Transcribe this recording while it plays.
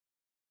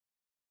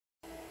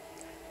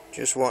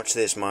Just watch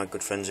this, my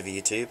good friends of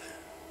YouTube.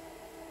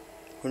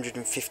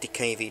 150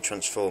 kV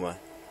transformer.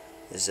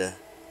 There's a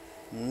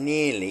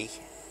nearly,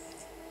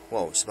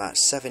 well, it's about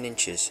 7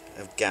 inches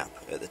of gap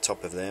at the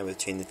top of there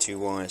between the two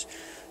wires.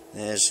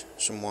 There's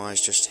some wires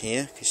just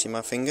here. Can you see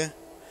my finger?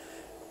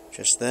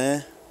 Just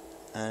there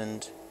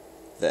and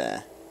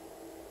there.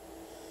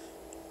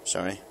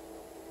 Sorry,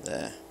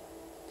 there.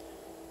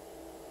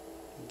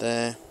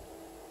 There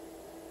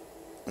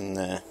and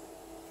there.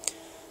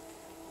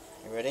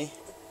 You ready?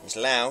 It's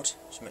loud,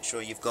 so make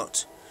sure you've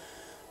got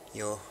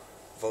your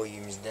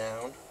volumes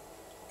down.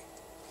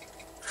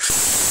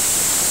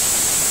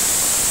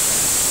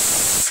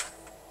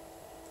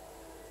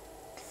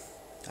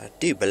 I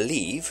do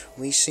believe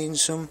we've seen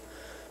some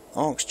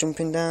arcs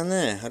jumping down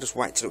there. I just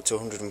whacked it up to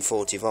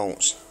 140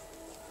 volts.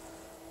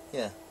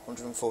 Yeah,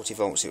 140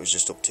 volts it was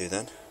just up to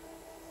then.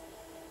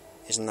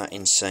 Isn't that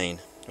insane?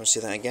 Do you want to see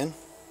that again?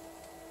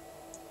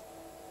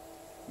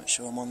 Make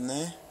sure I'm on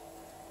there.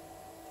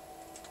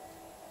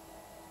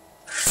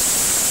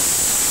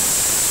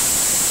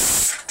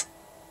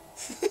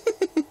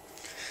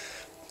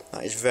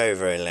 That is very,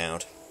 very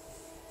loud.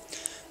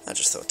 I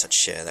just thought I'd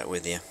share that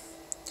with you.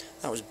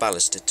 That was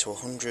ballasted to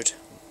 100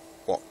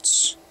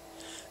 watts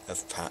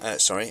of power.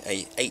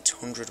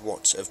 800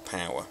 watts of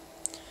power.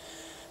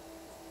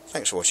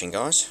 Thanks for watching,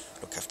 guys.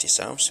 Look after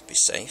yourselves, be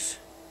safe,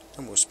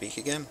 and we'll speak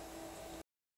again.